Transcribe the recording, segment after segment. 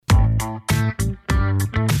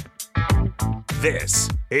This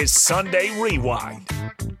is Sunday Rewind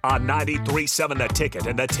on 93.7 The Ticket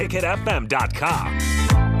and theticketfm.com.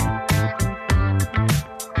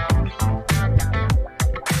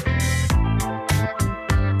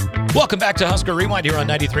 Welcome back to Husker Rewind here on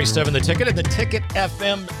 93.7 The Ticket and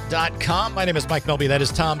theticketfm.com. My name is Mike Melby. That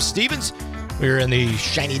is Tom Stevens. We're in the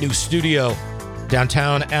shiny new studio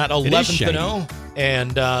downtown at 11th and O.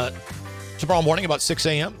 And tomorrow morning about 6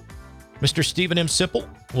 a.m., Mr. Stephen M. Sipple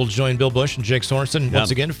will join Bill Bush and Jake Sorensen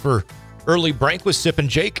once again for early break with Sip and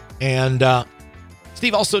Jake. And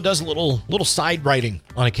Steve also does a little side writing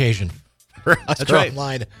on occasion for Husker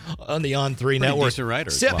Online on the On3 network. Decent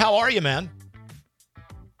writer Sip, how are you, man?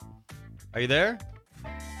 Are you there?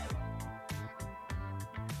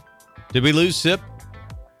 Did we lose Sip?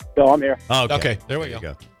 No, I'm here. Oh, okay. There we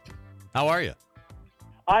go. How are you?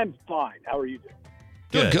 I'm fine. How are you doing?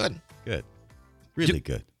 Good. Good. Really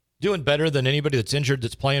good. Doing better than anybody that's injured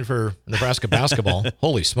that's playing for Nebraska basketball.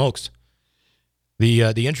 Holy smokes. The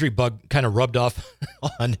injury bug kind of rubbed off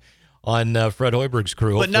on Fred Hoiberg's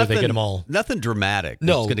crew. But Hopefully they get them all. Nothing dramatic.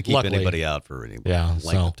 No, it's going to keep luckily. anybody out for any length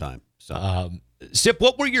of time. So. Sip,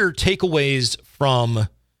 what were your takeaways from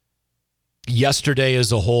yesterday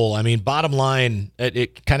as a whole? I mean, bottom line,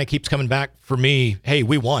 it kind of keeps coming back for me. Hey,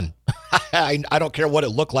 we won. I don't care what it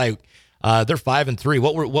looked like. They're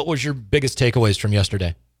 5-3. What was your biggest takeaways from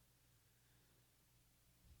yesterday?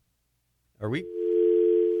 Are we?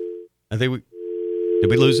 I think did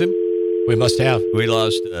we lose him? We must have. We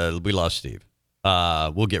lost Steve.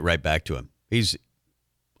 We'll get right back to him. He's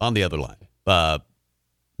on the other line.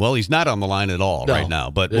 Well, he's not on the line at all right now,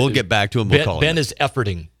 but we'll get back to him. We'll call him. Ben is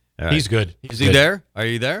efforting. Right. He's good. Is he there? Are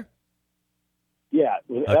you there? Yeah,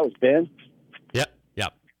 that was Ben. Yep.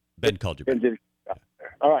 Ben called you. Ben did.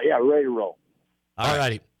 All right, yeah, ready to roll. All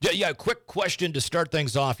righty. Yeah, quick question to start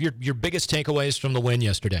things off. Your biggest takeaways from the win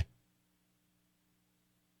yesterday?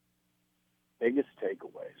 Biggest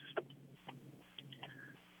takeaways.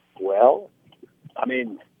 Well, I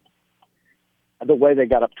mean, the way they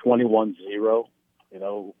got up 21-0,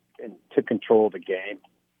 and took control of the game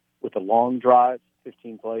with a long drive,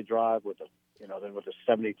 15-play drive, then with a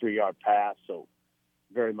 73-yard pass. So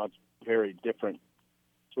very different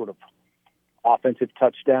sort of offensive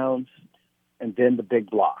touchdowns, and then the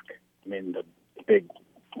big block. I mean, the big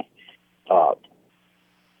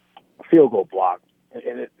field goal block,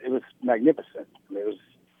 and it was magnificent. I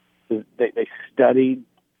mean, they studied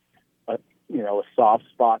a soft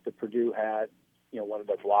spot that Purdue had. One of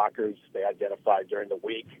their blockers they identified during the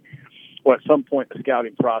week. Well, at some point in the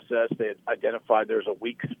scouting process, they had identified there's a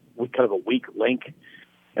weak link,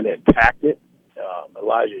 and they attacked it.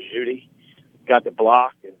 Elijah Judy got the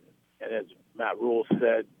block, and as Matt Rule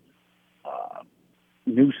said,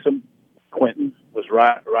 Newsom Quentin was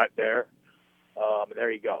right there. And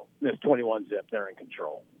there you go. It's 21-zip. They're in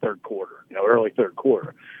control. Third quarter, early third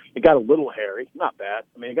quarter. It got a little hairy. Not bad.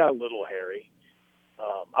 I mean, it got a little hairy.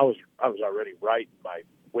 I was already writing my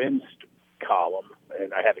wins column,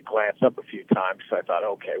 and I had to glance up a few times. So I thought,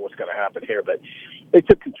 okay, what's going to happen here? But they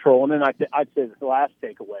took control. And then I'd say the last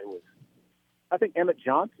takeaway was, I think Emmett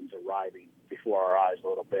Johnson's arriving before our eyes a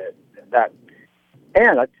little bit. And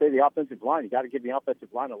I'd say the offensive line, you got to give the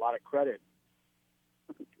offensive line a lot of credit.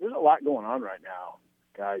 There's a lot going on right now,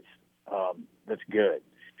 guys, that's good.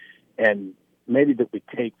 And maybe that we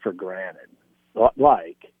take for granted,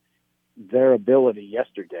 like their ability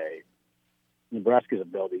yesterday, Nebraska's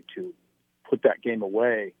ability to put that game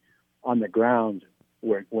away on the ground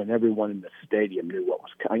when everyone in the stadium knew what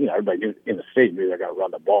was coming. Everybody knew in the stadium knew they got to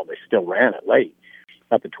run the ball. They still ran it late.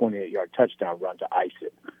 Got the 28-yard touchdown run to ice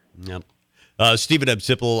it. Yep. Stephen M.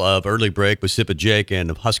 Sipple of Early Break with Sip and Jake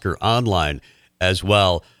and of Husker Online as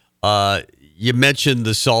well. You mentioned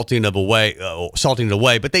the salting it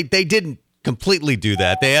away, but they didn't completely do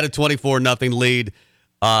that. They had a 24-0 lead,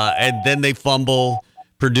 and then they fumble.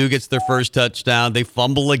 Purdue gets their first touchdown. They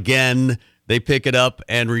fumble again. They pick it up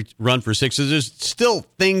and run for 6. So there's still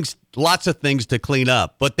lots of things to clean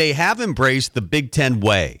up, but they have embraced the Big Ten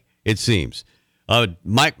way, it seems.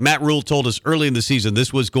 Matt Rule told us early in the season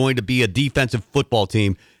this was going to be a defensive football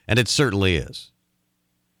team, and it certainly is.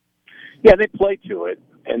 Yeah, they play to it,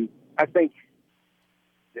 and I think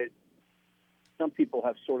that some people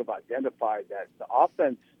have sort of identified that the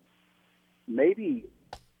offense, maybe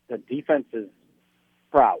the defense's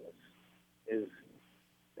prowess is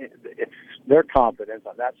it's their confidence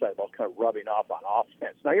on that side of the ball kind of rubbing off on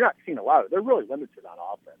offense. Now, you're not seeing a lot of it. They're really limited on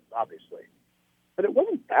offense, obviously. But it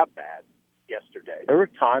wasn't that bad yesterday. There were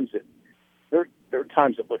times it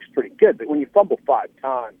looks pretty good, but when you fumble 5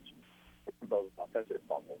 times, those offensive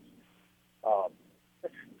fumbles,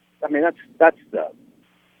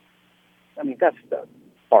 I mean, that's the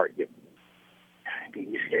part.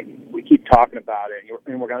 We keep talking about it,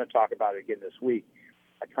 and we're going to talk about it again this week.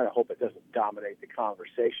 I kind of hope it doesn't dominate the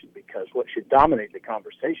conversation, because what should dominate the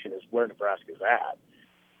conversation is where Nebraska's at.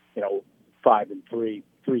 5-3,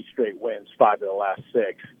 3 straight wins, 5 of the last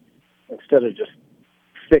 6, instead of just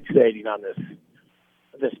fixating on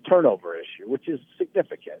this turnover issue, which is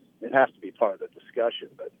significant. It has to be part of the discussion.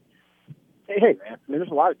 But hey, man, I mean, there's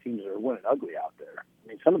a lot of teams that are winning ugly out there. I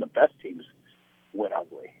mean, some of the best teams win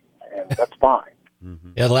ugly, and that's fine.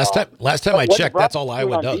 Mm-hmm. Yeah, the last time I checked, that's all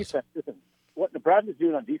Iowa does. What Nebraska's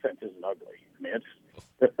doing on defense isn't ugly. I mean,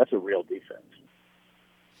 that's a real defense.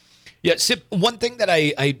 Yeah, Sip, one thing that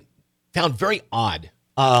I found very odd,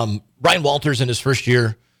 Ryan Walters in his first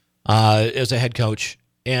year as a head coach,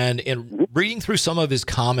 and in reading through some of his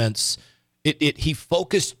comments, he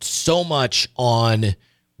focused so much on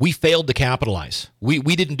we failed to capitalize. We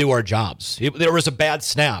didn't do our jobs. There was a bad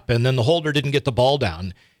snap, and then the holder didn't get the ball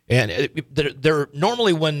down. And they're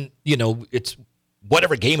normally when, it's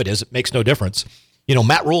whatever game it is, it makes no difference.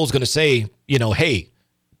 Matt Rule is going to say, hey,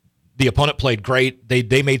 the opponent played great.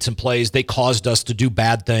 They made some plays. They caused us to do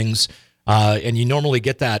bad things. And you normally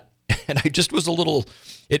get that. And I just was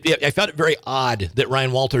I found it very odd that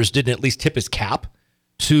Ryan Walters didn't at least tip his cap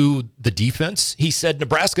to the defense. He said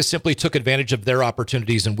Nebraska simply took advantage of their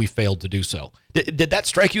opportunities and we failed to do so. Did that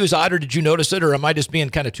strike you as odd, or did you notice it, or am I just being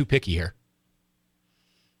kind of too picky here?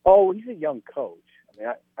 Oh, he's a young coach. I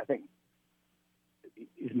mean, I think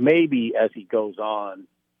maybe as he goes on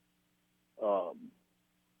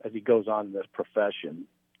in this profession,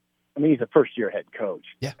 I mean, he's a first-year head coach.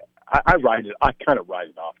 Yeah, I kind of write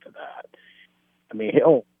it off to that. I mean,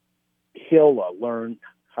 he'll learn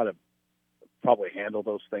how to probably handle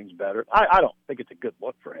those things better. I don't think it's a good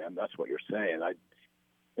look for him. That's what you're saying.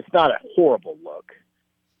 It's not a horrible look.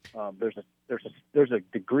 There's a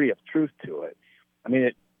degree of truth to it. I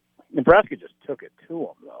mean, Nebraska just took it to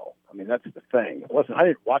them, though. I mean, that's the thing. I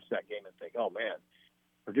didn't watch that game and think, oh man,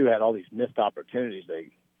 Purdue had all these missed opportunities.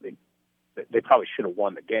 They probably should have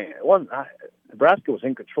won the game. It wasn't. Nebraska was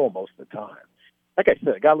in control most of the time. Like I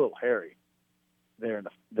said, it got a little hairy there in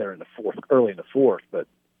the fourth, early in the fourth. But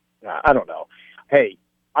I don't know. Hey,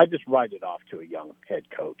 I just write it off to a young head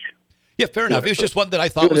coach. Yeah, fair enough. It was just one that I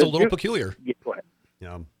thought was a little peculiar. Go ahead.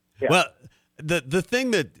 Yeah. Well, the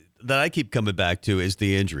thing that I keep coming back to is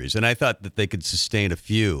the injuries, and I thought that they could sustain a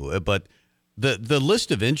few, but the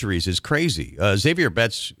list of injuries is crazy. Xavier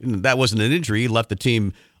Betts, that wasn't an injury; he left the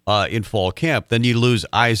team in fall camp. Then you lose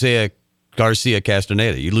Isaiah Garcia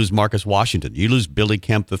Castaneda, you lose Marcus Washington, you lose Billy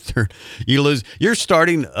Kemp III, you're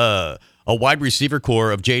starting a wide receiver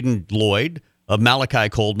core of Jaden Lloyd, of Malachi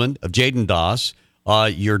Coleman, of Jaden Doss.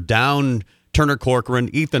 You're down Turner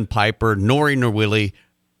Corcoran, Ethan Piper, Nori Norwilli,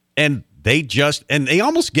 and they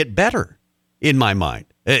almost get better in my mind.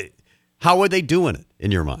 How are they doing it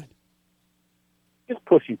in your mind? Just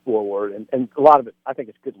pushing forward, and a lot of it, I think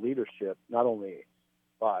it's good leadership, not only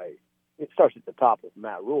it starts at the top with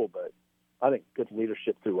Matt Rule, but I think good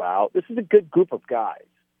leadership throughout. This is a good group of guys,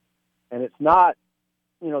 and it's not,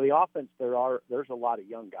 the offense, there's a lot of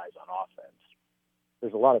young guys on offense.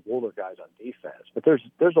 There's a lot of older guys on defense, but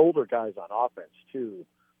there's older guys on offense too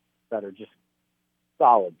that are just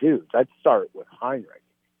solid dudes. I'd start with Heinrich.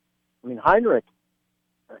 I mean, Heinrich,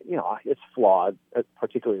 it's flawed,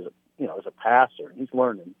 particularly as a passer, and he's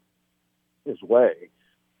learning his way.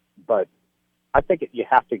 But I think you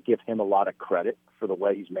have to give him a lot of credit for the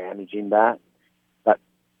way he's managing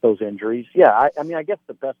those injuries. Yeah, I guess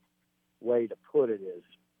the best way to put it is,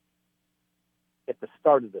 at the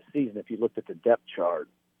start of the season, if you looked at the depth chart,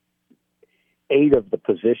 8 of the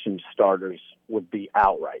position starters would be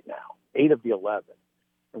out right now. 8 of the 11.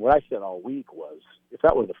 And what I said all week was, if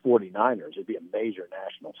that were the 49ers, it'd be a major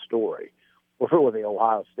national story. Or if it were the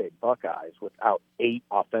Ohio State Buckeyes without 8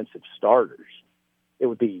 offensive starters, it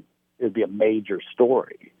would be a major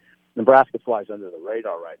story. Nebraska flies under the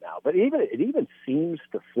radar right now, but it even seems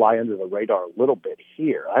to fly under the radar a little bit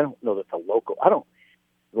here. I don't know that the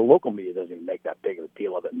local media doesn't even make that big of a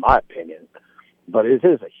deal of it, in my opinion, but it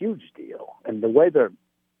is a huge deal. And the way they're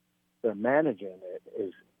managing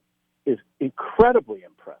it is incredibly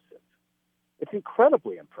impressive. It's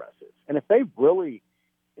incredibly impressive. And if they really,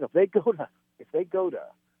 if they go to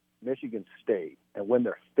Michigan State and win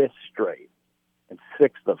their 5th straight and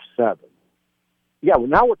 6th of 7, yeah, well,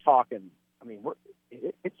 now we're talking. I mean,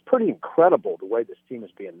 it's pretty incredible the way this team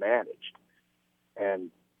is being managed.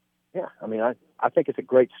 And yeah, I mean, I think it's a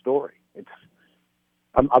great story.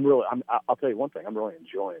 I'll tell you one thing. I'm really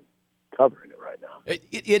enjoying covering it right now.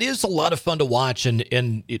 It is a lot of fun to watch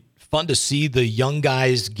and fun to see the young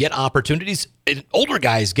guys get opportunities. older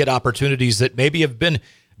guys get opportunities that maybe have been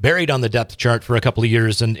buried on the depth chart for a couple of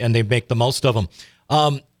years, and they make the most of them.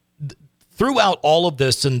 Throughout all of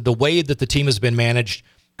this and the way that the team has been managed,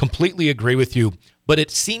 completely agree with you. But it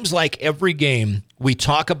seems like every game we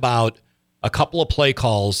talk about a couple of play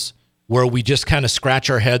calls where we just kind of scratch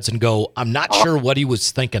our heads and go, I'm not sure what he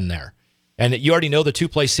was thinking there. And you already know the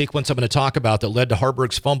two-play sequence I'm going to talk about that led to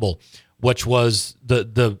Harburg's fumble, which was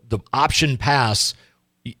the option pass.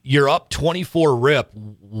 You're up 24 rip.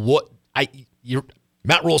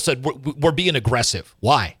 Matt Rule said we're being aggressive.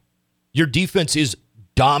 Why? Your defense is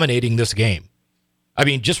dominating this game. I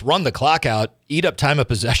mean, just run the clock out, eat up time of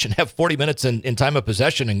possession, have 40 minutes in time of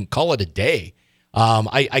possession, and call it a day.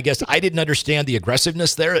 I guess I didn't understand the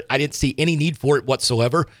aggressiveness there. I didn't see any need for it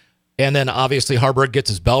whatsoever. And then obviously Harburg gets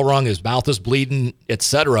his bell rung, his mouth is bleeding,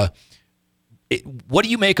 etc. What do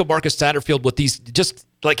you make of Marcus Satterfield with these? Just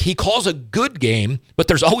like he calls a good game, but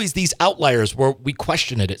there's always these outliers where we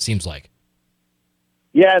question it. It seems like.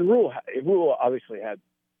 Yeah, and Rule obviously had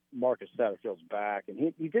Marcus Satterfield's back,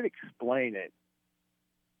 and he did explain it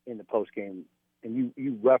in the post game, and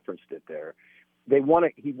you referenced it there.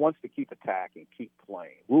 He wants to keep attacking, keep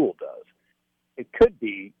playing. Rule does. It could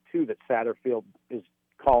be too that Satterfield is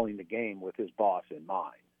calling the game with his boss in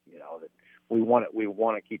mind. You know, that we want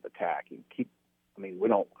to keep attacking. We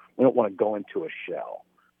don't want to go into a shell.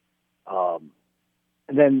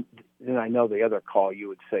 And then I know the other call you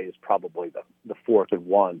would say is probably the 4th and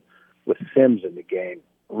 1 with Sims in the game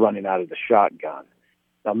running out of the shotgun.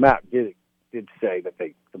 Now Matt did say that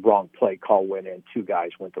the wrong play call went in. 2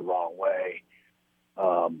 guys went the wrong way.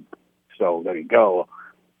 So there you go.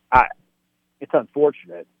 It's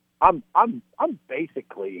unfortunate. I'm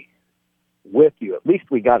basically with you. At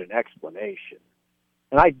least we got an explanation,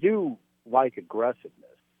 and I do like aggressiveness.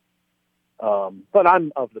 But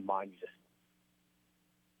I'm of the mind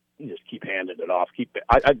you just keep handing it off.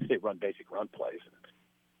 I'd say run basic run plays.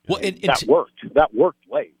 Well, that worked. That worked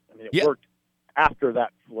late. I mean, it yeah. worked after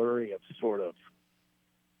that flurry of sort of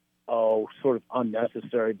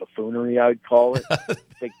unnecessary buffoonery, I'd call it.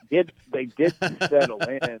 They did settle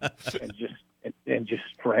in and just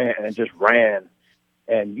ran,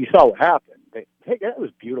 and you saw what happened. That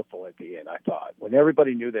was beautiful at the end. I thought when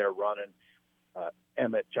everybody knew they were running,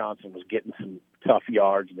 Emmett Johnson was getting some tough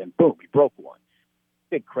yards, and then boom, he broke one.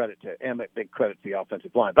 Big credit to Emmett. Big credit to the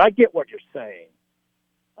offensive line. But I get what you're saying.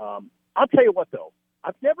 I'll tell you what, though.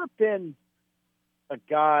 I've never been a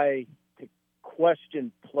guy to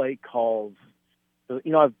question play calls.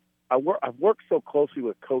 You know, I've worked so closely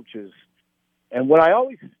with coaches, and what I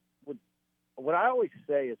always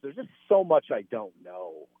say is there's just so much I don't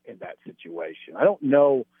know in that situation. I don't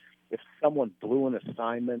know if someone blew an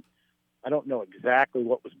assignment. I don't know exactly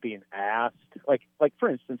what was being asked. Like for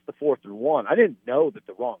instance, the 4th and 1. I didn't know that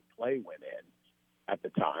the wrong play went in at the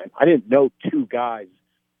time. I didn't know 2 guys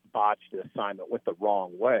botched the assignment went the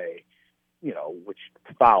wrong way, you know, which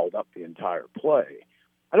fouled up the entire play.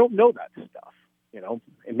 I don't know that stuff, you know.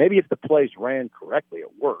 And maybe if the plays ran correctly,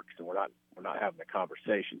 it works, and we're not having a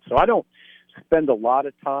conversation. So I don't spend a lot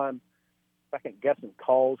of time second guessing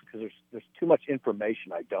calls because there's too much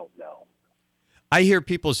information I don't know. I hear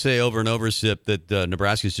people say over and over, Sip, that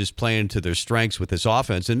Nebraska's just playing to their strengths with this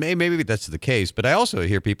offense, and maybe that's the case. But I also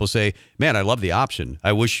hear people say, man, I love the option.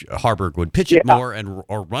 I wish Harburg would pitch it more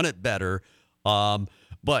or run it better.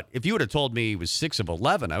 But if you would have told me he was 6 of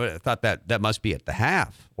 11, I would have thought that must be at the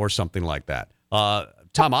half or something like that.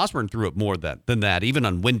 Tom Osborne threw it more than that, even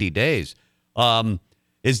on windy days.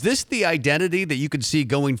 Is this the identity that you could see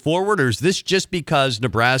going forward, or is this just because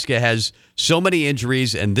Nebraska has so many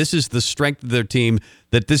injuries and this is the strength of their team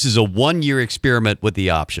that this is a one-year experiment with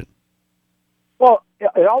the option? Well,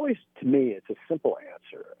 it always, to me, it's a simple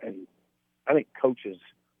answer. And I think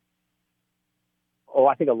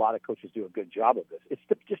I think a lot of coaches do a good job of this. It's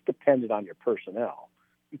just dependent on your personnel.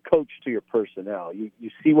 You coach to your personnel.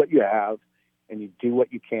 You see what you have, and you do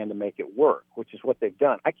what you can to make it work, which is what they've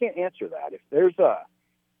done. I can't answer that. If there's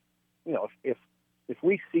if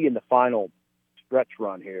we see in the final stretch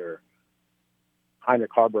run here,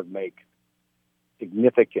 Heinrich Harburg make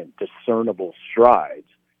significant, discernible strides,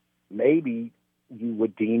 maybe you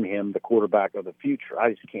would deem him the quarterback of the future.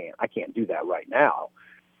 I can't do that right now.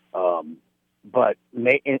 But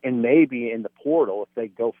maybe in the portal, if they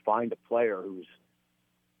go find a player who's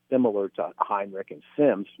similar to Heinrich and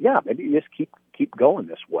Sims, maybe you just keep going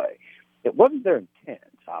this way. It wasn't their intent,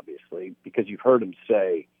 obviously, because you've heard him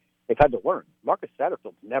say they've had to learn. Marcus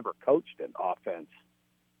Satterfield's never coached an offense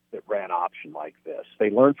that ran option like this.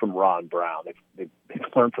 They learned from Ron Brown. They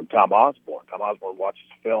learned from Tom Osborne. Tom Osborne watches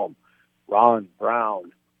film. Ron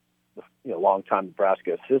Brown, longtime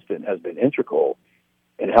Nebraska assistant, has been integral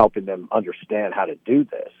in helping them understand how to do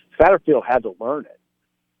this. Satterfield had to learn it.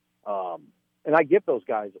 And I give those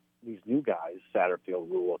guys, these new guys,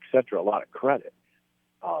 Satterfield, Rule, et cetera, a lot of credit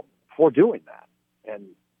for doing that.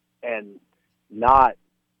 And not,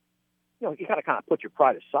 you got to kind of put your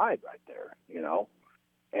pride aside right there,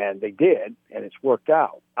 and they did, and it's worked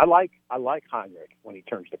out. I like Heinrich when he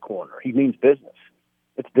turns the corner. He means business.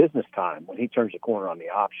 It's business time when he turns the corner on the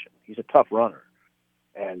option. He's a tough runner,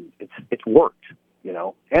 and it's worked,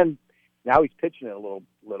 And now he's pitching it a little,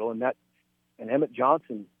 and Emmett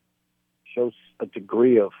Johnson shows a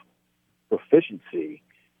degree of proficiency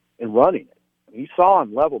in running it. You saw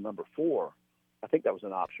him level number 4. I think that was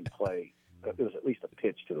an option play. It was at least a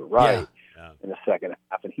pitch to the right in the second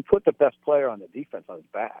half, and he put the best player on the defense on his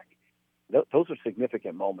back. Those are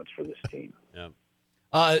significant moments for this team. Yeah.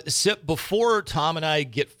 Sip, before Tom and I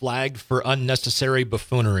get flagged for unnecessary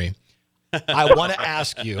buffoonery, I want to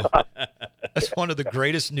ask you, that's one of the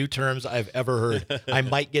greatest new terms I've ever heard. I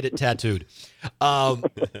might get it tattooed. I'm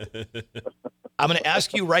going to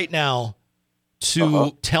ask you right now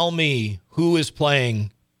to tell me who is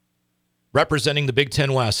playing representing the Big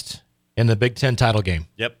Ten West in the Big Ten title game.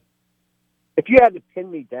 Yep. If you had to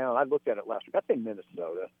pin me down, I looked at it last week. I think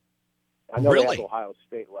Minnesota. I know they have Ohio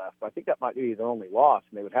State left, but I think that might be their only loss,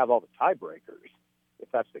 and they would have all the tiebreakers if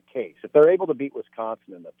that's the case. If they're able to beat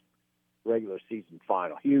Wisconsin in the regular season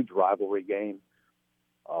final, huge rivalry game,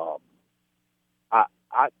 I'd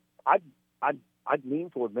lean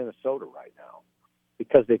toward Minnesota right now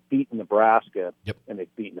because they've beaten Nebraska and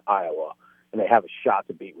they've beaten Iowa, and they have a shot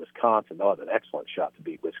to beat Wisconsin. They'll have an excellent shot to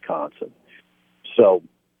beat Wisconsin. So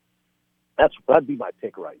that'd be my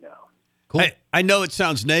pick right now. Cool. I know it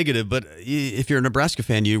sounds negative, but if you're a Nebraska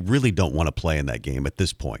fan, you really don't want to play in that game at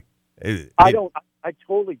this point. I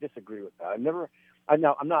totally disagree with that.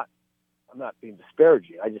 I'm not being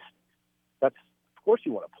disparaging. Of course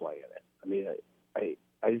you want to play in it. I mean,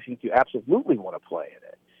 I think you absolutely want to play in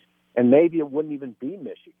it. And maybe it wouldn't even be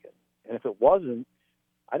Michigan. And if it wasn't,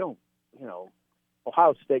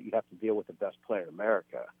 Ohio State, you have to deal with the best player in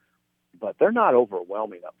America, but they're not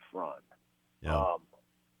overwhelming up front. Yeah.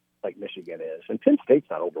 Like Michigan is. And Penn State's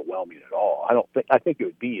not overwhelming at all. I think it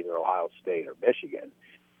would be either Ohio State or Michigan.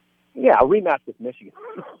 Yeah, a rematch with Michigan.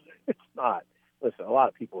 It's not. Listen, a lot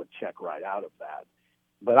of people would check right out of that.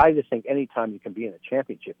 But I just think anytime you can be in a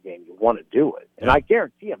championship game, you want to do it. And I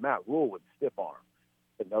guarantee you Matt Rule would stiff arm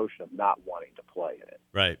the notion of not wanting to play in it.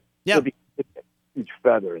 Right. Yeah. It would be a huge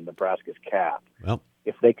feather in Nebraska's cap. Well,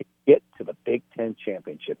 if they could get to the Big Ten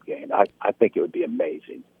championship game, I think it would be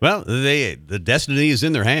amazing. Well, the destiny is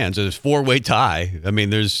in their hands. There's a 4-way tie. I mean,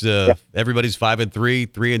 there's everybody's 5-3,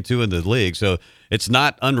 3-2 in the league, so it's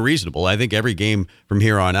not unreasonable. I think every game from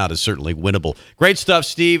here on out is certainly winnable. Great stuff,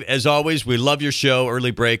 Steve. As always, we love your show, Early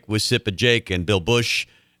Break with Sip and Jake and Bill Bush,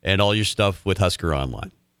 and all your stuff with Husker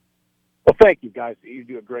Online. Well, thank you, guys. You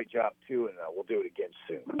do a great job, too, and we'll do it again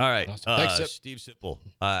soon. All right. Awesome. Thanks, Sip. Steve Sipple.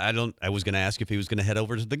 I was going to ask if he was going to head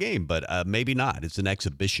over to the game, but maybe not. It's an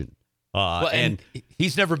exhibition. And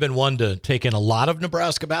he's never been one to take in a lot of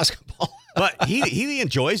Nebraska basketball. But he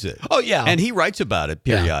enjoys it. Oh, yeah. And he writes about it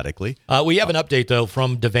periodically. Yeah. We have an update, though,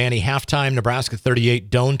 from Devaney. Halftime, Nebraska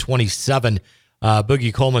 38, Doane 27.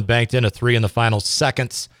 Boogie Coleman banked in a 3 in the final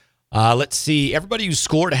seconds. Let's see. Everybody who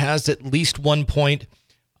scored has at least 1 point.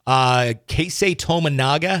 Keisei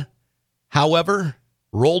Tominaga, however,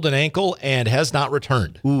 rolled an ankle and has not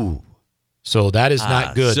returned. Ooh. So that is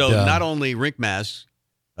not good. So not only Rink Mass,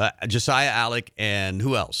 Josiah Alec, and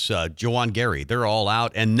who else? Jawan Gary. They're all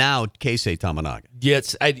out. And now Keisei Tominaga.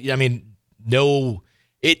 Yes, I mean, no,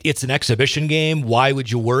 it's an exhibition game. Why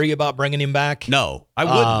would you worry about bringing him back? No, I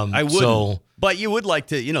wouldn't. I wouldn't. So, but you would like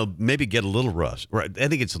to, maybe get a little rust. Right. I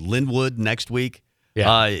think it's Linwood next week.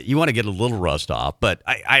 Yeah. You want to get a little rust off, but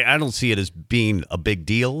I don't see it as being a big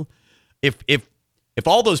deal. If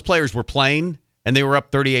all those players were playing and they were up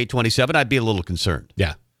 38-27, I'd be a little concerned.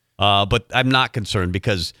 Yeah. But I'm not concerned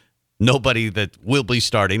because nobody that will be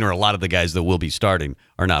starting, or a lot of the guys that will be starting,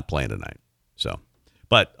 are not playing tonight. So,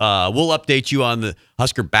 but we'll update you on the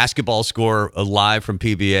Husker basketball score live from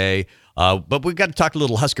PBA. But we've got to talk a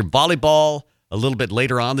little Husker volleyball a little bit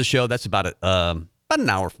later on the show. That's about an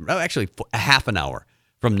hour from now, actually a half an hour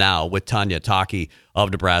from now, with Tanya Taki of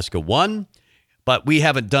Nebraska 1. But we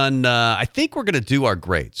haven't done, I think we're going to do our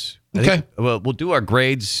grades. Okay. We'll do our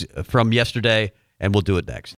grades from yesterday, and we'll do it next.